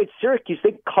 Mary's played Syracuse,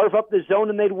 they'd carve up the zone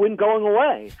and they'd win going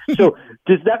away. So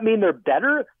does that mean they're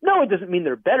better? No, it doesn't mean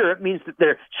they're better. It means that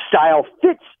their style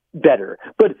fits better.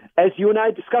 But as you and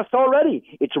I discussed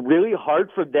already, it's really hard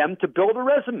for them to build a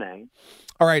resume.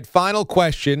 All right, final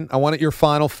question. I want your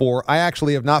final four. I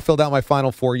actually have not filled out my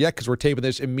final four yet because we're taping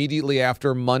this immediately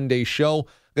after Monday's show.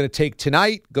 I'm going to take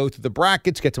tonight, go through the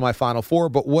brackets, get to my final four.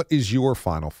 But what is your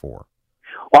final four?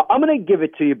 Well, I'm going to give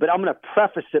it to you, but I'm going to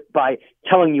preface it by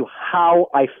telling you how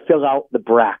I fill out the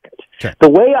bracket. Okay. The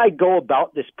way I go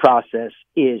about this process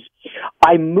is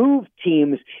I move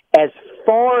teams as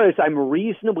far as I'm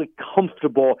reasonably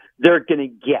comfortable they're going to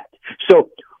get. So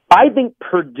I think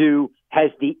Purdue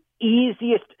has the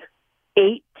easiest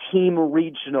 8-team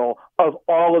regional of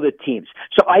all of the teams.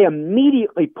 So I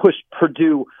immediately push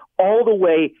Purdue all the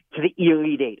way to the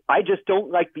Elite Eight. I just don't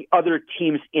like the other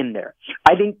teams in there.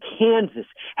 I think Kansas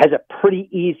has a pretty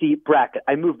easy bracket.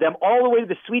 I move them all the way to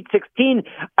the Sweet 16.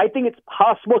 I think it's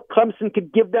possible Clemson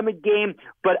could give them a game,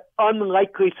 but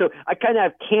unlikely. So I kind of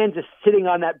have Kansas sitting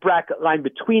on that bracket line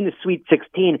between the Sweet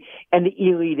 16 and the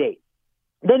Elite Eight.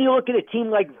 Then you look at a team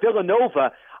like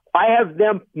Villanova. I have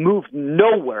them moved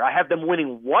nowhere. I have them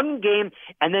winning one game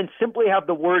and then simply have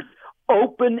the words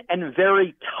open and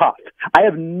very tough. I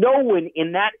have no one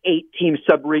in that 8-team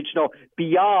sub-regional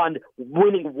beyond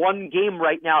winning one game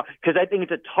right now because I think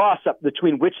it's a toss-up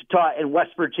between Wichita and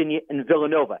West Virginia and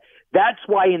Villanova. That's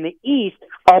why in the East,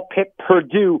 I'll pick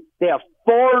Purdue. They have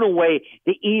far and away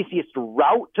the easiest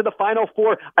route to the Final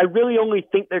Four. I really only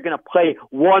think they're going to play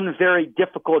one very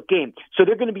difficult game. So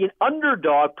they're going to be an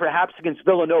underdog perhaps against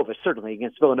Villanova, certainly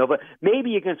against Villanova,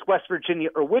 maybe against West Virginia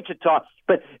or Wichita,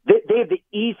 but they have the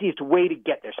easiest way to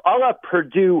get there. So I'll have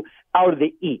Purdue out of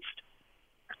the East.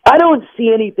 I don't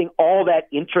see anything all that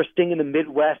interesting in the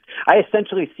Midwest. I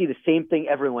essentially see the same thing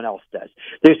everyone else does.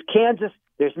 There's Kansas,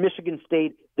 there's Michigan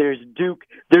State, there's Duke,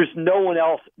 there's no one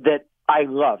else that I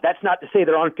love. That's not to say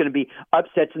there aren't going to be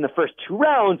upsets in the first 2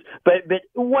 rounds, but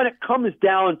when it comes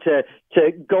down to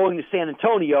going to San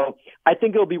Antonio, I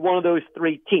think it'll be one of those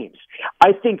 3 teams.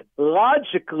 I think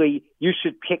logically you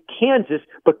should pick Kansas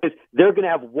because they're going to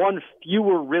have one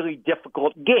fewer really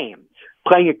difficult game.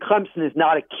 Playing at Clemson is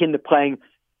not akin to playing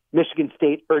Michigan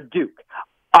State or Duke.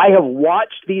 I have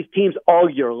watched these teams all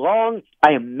year long.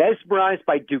 I am mesmerized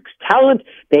by Duke's talent.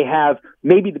 They have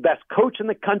maybe the best coach in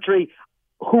the country.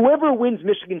 Whoever wins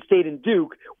Michigan State and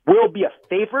Duke will be a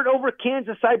favorite over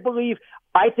Kansas, I believe.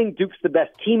 I think Duke's the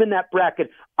best team in that bracket.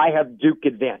 I have Duke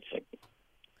advancing.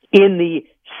 In the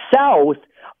South,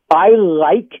 I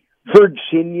like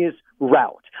Virginia's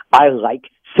route. I like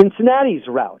Cincinnati's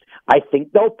route. I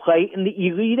think they'll play in the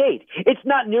Elite Eight. It's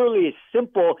not nearly as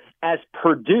simple as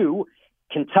Purdue.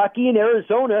 Kentucky and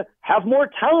Arizona have more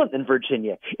talent than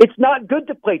Virginia. It's not good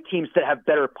to play teams that have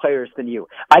better players than you.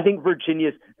 I think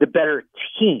Virginia's the better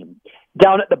team.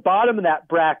 Down at the bottom of that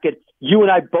bracket, you and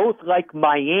I both like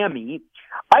Miami.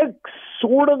 I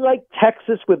sort of like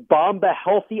Texas with Bamba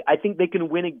healthy. I think they can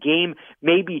win a game,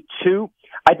 maybe 2.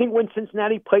 I think when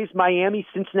Cincinnati plays Miami,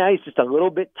 Cincinnati's just a little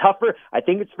bit tougher. I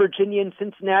think it's Virginia and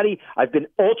Cincinnati. I've been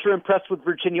ultra impressed with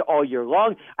Virginia all year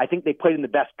long. I think they played in the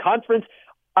best conference.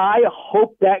 I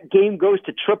hope that game goes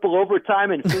to triple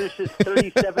overtime and finishes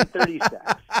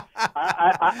 37-36.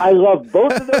 I love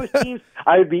both of those teams.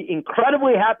 I would be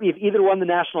incredibly happy if either won the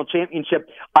national championship.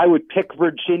 I would pick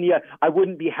Virginia. I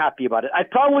wouldn't be happy about it. I'd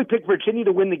probably pick Virginia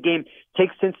to win the game,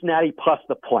 take Cincinnati plus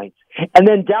the points. And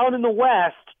then down in the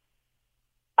West,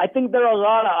 I think there are a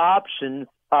lot of options.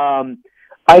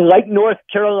 I like North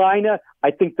Carolina.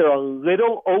 I think they're a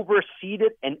little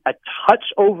overseeded and a touch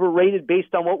overrated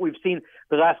based on what we've seen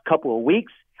the last couple of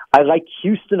weeks. I like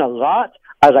Houston a lot.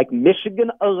 I like Michigan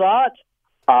a lot.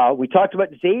 We talked about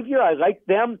Xavier. I like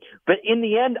them. But in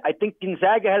the end, I think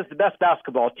Gonzaga has the best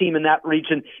basketball team in that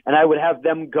region, and I would have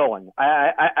them going.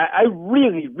 I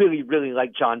really, really, really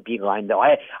like John Beilein, though.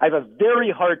 I have a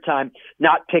very hard time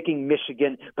not picking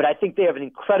Michigan, but I think they have an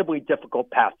incredibly difficult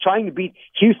path. Trying to beat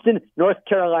Houston, North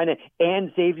Carolina,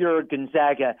 and Xavier or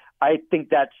Gonzaga, I think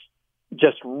that's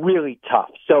just really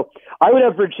tough. So I would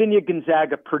have Virginia,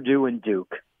 Gonzaga, Purdue, and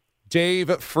Duke.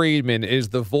 Dave Friedman is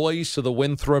the voice of the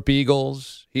Winthrop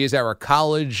Eagles. He is our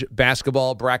college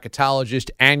basketball bracketologist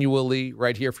annually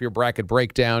right here for your bracket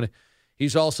breakdown.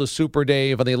 He's also Super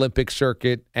Dave on the Olympic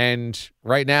circuit. And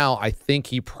right now, I think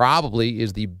he probably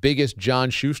is the biggest John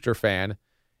Schuster fan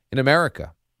in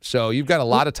America. So you've got a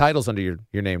lot of titles under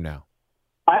your name now.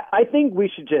 I think we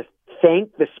should just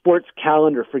thank the sports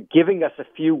calendar for giving us a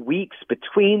few weeks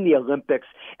between the Olympics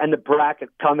and the bracket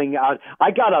coming out.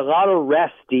 I got a lot of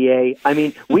rest, DA. I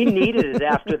mean, we needed it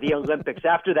after the Olympics,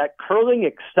 after that curling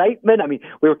excitement. I mean,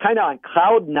 we were kind of on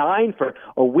cloud nine for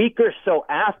a week or so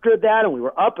after that, and we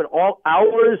were up at all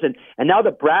hours, and now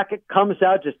the bracket comes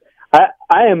out. Just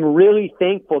I am really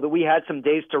thankful that we had some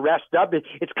days to rest up.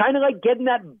 It's kind of like getting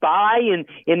that bye in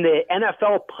the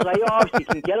NFL playoffs. You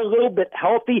can get a little bit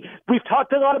healthy. We've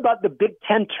talked a lot about the Big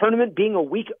Ten tournament being a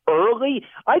week early.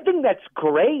 I think that's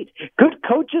great. Good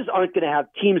coaches aren't going to have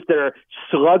teams that are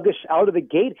sluggish out of the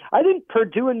gate. I think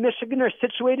Purdue and Michigan are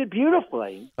situated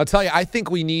beautifully. I'll tell you, I think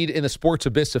we need in the sports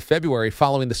abyss of February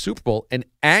following the Super Bowl an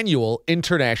annual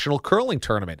international curling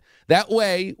tournament. That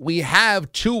way we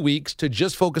have 2 weeks to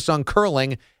just focus on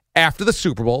curling after the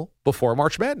Super Bowl before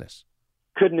March Madness.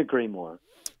 Couldn't agree more.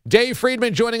 Dave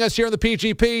Friedman joining us here on the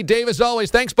PGP. Dave, as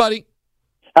always, thanks, buddy.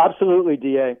 Absolutely,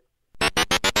 DA.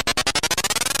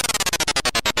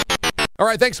 All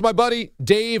right, thanks to my buddy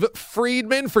Dave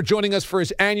Friedman for joining us for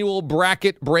his annual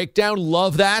bracket breakdown.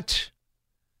 Love that.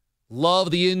 Love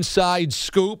the inside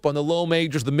scoop on the low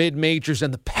majors, the mid majors,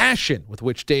 and the passion with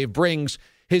which Dave brings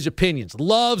his opinions.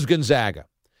 Loves Gonzaga.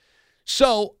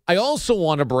 So I also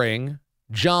want to bring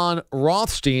John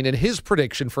Rothstein and his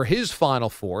prediction for his Final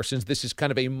Four, since this is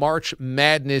kind of a March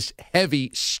Madness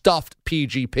heavy stuffed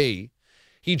PGP.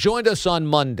 He joined us on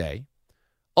Monday.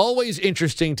 Always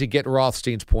interesting to get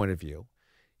Rothstein's point of view.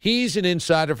 He's an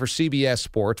insider for CBS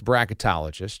Sports,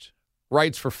 bracketologist,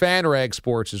 writes for FanRag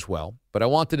Sports as well. But I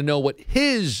wanted to know what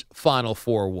his Final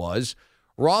Four was.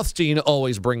 Rothstein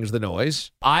always brings the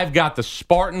noise. I've got the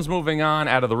Spartans moving on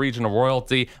out of the region of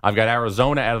royalty. I've got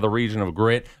Arizona out of the region of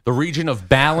grit. The region of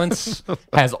balance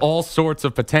has all sorts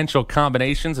of potential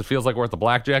combinations. It feels like we're at the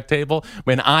blackjack table.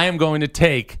 And I am going to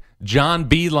take John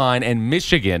Beilein and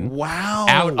Michigan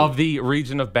out of the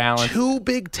region of balance. Two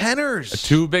Big Teners.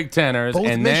 Both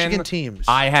and Michigan teams.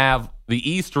 I have the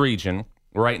East region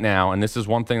right now, and this is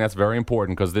one thing that's very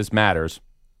important because this matters.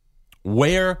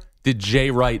 Where did Jay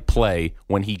Wright play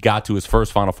when he got to his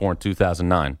first Final Four in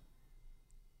 2009?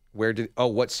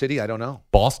 What city? I don't know.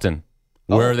 Boston.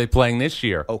 Where are they playing this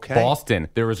year? Okay. Boston.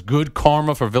 There is good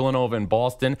karma for Villanova in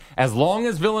Boston. As long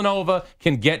as Villanova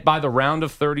can get by the round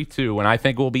of 32, and I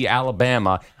think it will be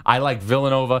Alabama, I like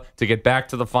Villanova to get back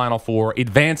to the Final Four,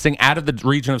 advancing out of the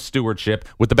region of stewardship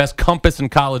with the best compass in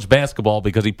college basketball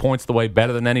because he points the way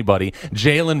better than anybody,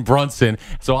 Jalen Brunson.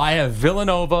 So I have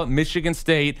Villanova, Michigan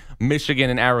State, Michigan,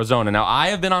 and Arizona. Now, I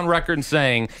have been on record in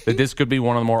saying that this could be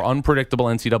one of the more unpredictable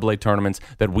NCAA tournaments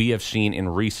that we have seen in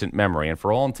recent memory. And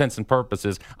for all intents and purposes,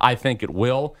 I think it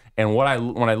will. And when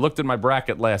I looked at my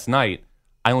bracket last night,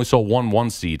 I only saw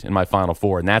one seed in my Final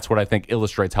Four, and that's what I think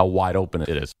illustrates how wide open it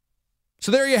is.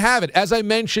 So there you have it. As I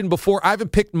mentioned before, I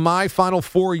haven't picked my Final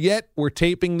Four yet. We're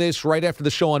taping this right after the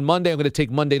show on Monday. I'm going to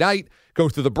take Monday night, go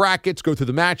through the brackets, go through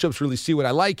the matchups, really see what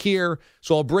I like here.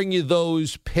 So I'll bring you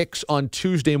those picks on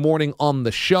Tuesday morning on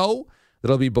the show.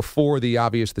 That'll be before the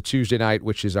Tuesday night,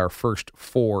 which is our first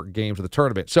 4 games of the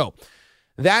tournament. So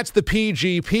that's the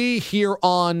PGP here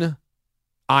on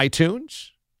iTunes.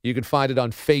 You can find it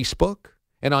on Facebook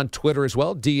and on Twitter as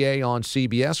well. DA on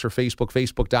CBS or Facebook,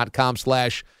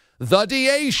 facebook.com/The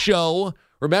DA Show.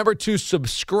 Remember to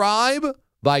subscribe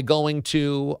by going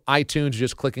to iTunes,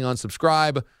 just clicking on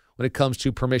subscribe when it comes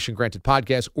to Permission Granted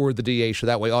Podcast or The DA Show.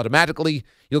 That way, automatically,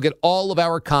 you'll get all of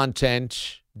our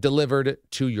content delivered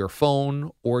to your phone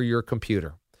or your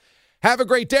computer. Have a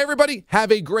great day, everybody.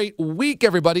 Have a great week,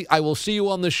 everybody. I will see you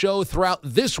on the show throughout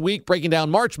this week, breaking down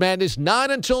March Madness,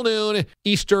 9 until noon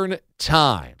Eastern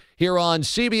Time, here on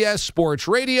CBS Sports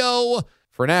Radio.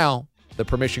 For now, The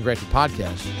Permission Granted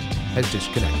podcast has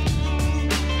disconnected.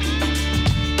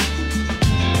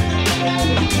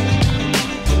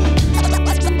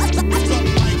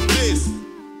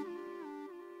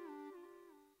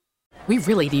 We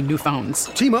really need new phones.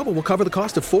 T-Mobile will cover the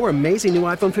cost of 4 amazing new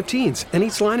iPhone 15s, and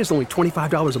each line is only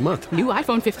 $25 a month. New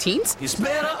iPhone 15s? It's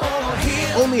better over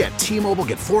here. Only at T-Mobile,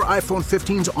 get 4 iPhone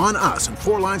 15s on us and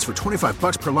 4 lines for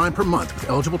 $25 per line per month with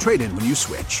eligible trade-in when you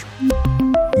switch.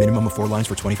 Minimum of 4 lines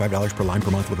for $25 per line per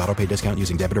month with autopay discount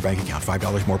using debit or bank account.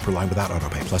 $5 more per line without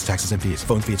autopay, plus taxes and fees.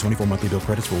 Phone fee at 24 monthly bill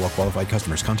credits for well-qualified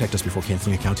customers. Contact us before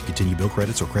canceling account to continue bill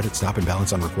credits or credit stop and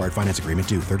balance on required finance agreement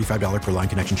due. $35 per line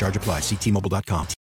connection charge applies. See T-Mobile.com.